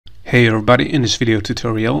Hey everybody, in this video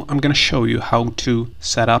tutorial I'm going to show you how to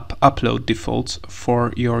set up upload defaults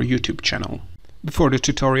for your YouTube channel. Before the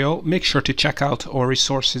tutorial, make sure to check out our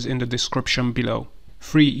resources in the description below.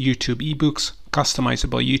 Free YouTube ebooks,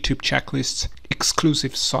 customizable YouTube checklists,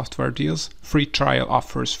 exclusive software deals, free trial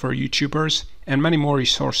offers for YouTubers, and many more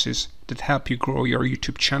resources that help you grow your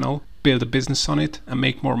YouTube channel, build a business on it, and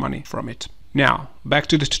make more money from it. Now, back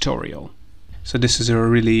to the tutorial. So this is a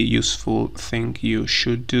really useful thing you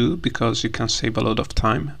should do because you can save a lot of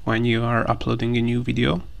time when you are uploading a new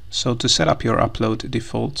video. So to set up your upload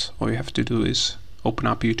defaults, all you have to do is open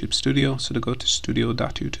up YouTube Studio. So to go to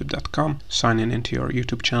studio.youtube.com, sign in into your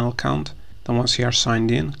YouTube channel account. Then once you are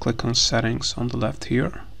signed in, click on settings on the left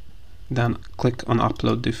here. Then click on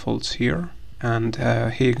upload defaults here. And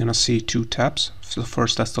here you're going to see two tabs. So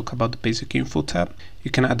first let's talk about the basic info tab.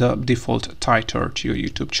 You can add a default title to your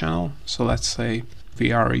YouTube channel. So let's say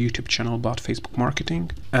we are a YouTube channel about Facebook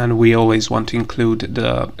marketing and we always want to include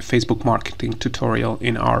the Facebook marketing tutorial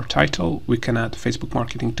in our title. We can add Facebook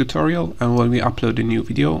marketing tutorial, and when we upload a new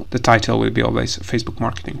video, the title will be always Facebook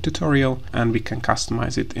marketing tutorial, and we can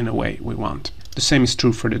customize it in a way we want. The same is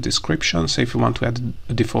true for the description. So if you want to add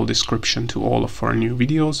a default description to all of our new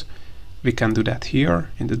videos, we can do that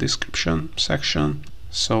here in the description section.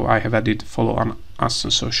 So I have added follow on us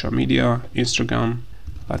on social media, Instagram.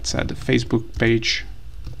 Let's add the Facebook page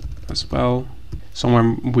as well. So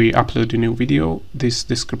when we upload a new video, this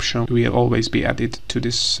description will always be added to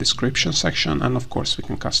this description section, and of course we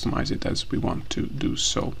can customize it as we want to do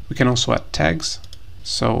so. We can also add tags.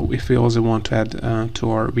 So if we also want to add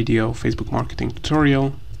to our video Facebook marketing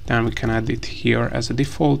tutorial, then we can add it here as a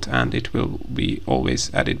default, and it will be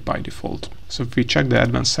always added by default. So if we check the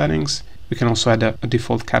advanced settings, we can also add a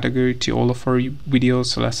default category to all of our videos.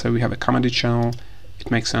 So let's say we have a comedy channel, it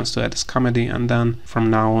makes sense to add as comedy, and then from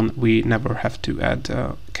now on we never have to add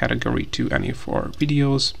a category to any of our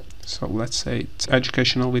videos. So let's say it's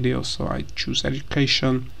educational videos, so I choose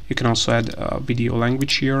education. You can also add a video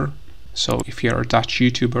language here. So if you're a Dutch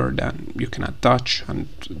YouTuber, then you can add Dutch, and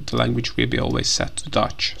the language will be always set to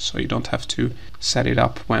Dutch, so you don't have to set it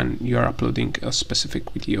up when you're uploading a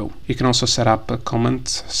specific video. You can also set up comment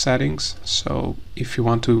settings. So if you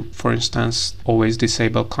want to, for instance, always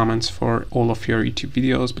disable comments for all of your YouTube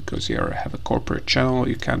videos because you have a corporate channel,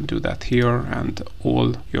 you can do that here, and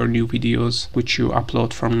all your new videos which you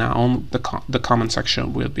upload from now on, the comment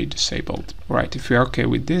section will be disabled. Right, if you're okay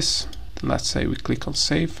with this, then let's say we click on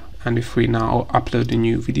save. And if we now upload a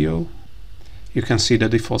new video, you can see the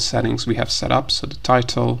default settings we have set up. So the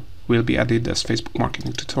title will be added as Facebook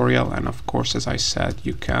marketing tutorial, and of course, as I said,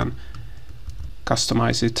 you can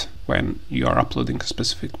customize it when you are uploading a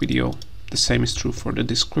specific video. The same is true for the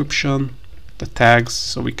description, the tags,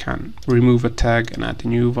 so we can remove a tag and add a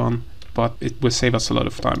new one, but it will save us a lot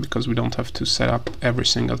of time because we don't have to set up every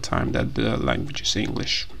single time that the language is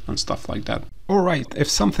English and stuff like that. Alright, if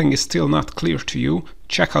something is still not clear to you,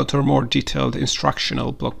 check out our more detailed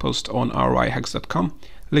instructional blog post on 𝐅𝐫𝐿.com.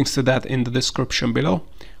 Links to that in the description below.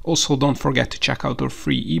 Also, don't forget to check out our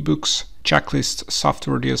free ebooks, checklists,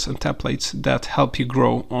 software deals, and templates that help you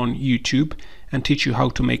grow on YouTube and teach you how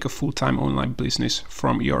to make a full-time online business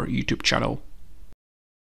from your YouTube channel.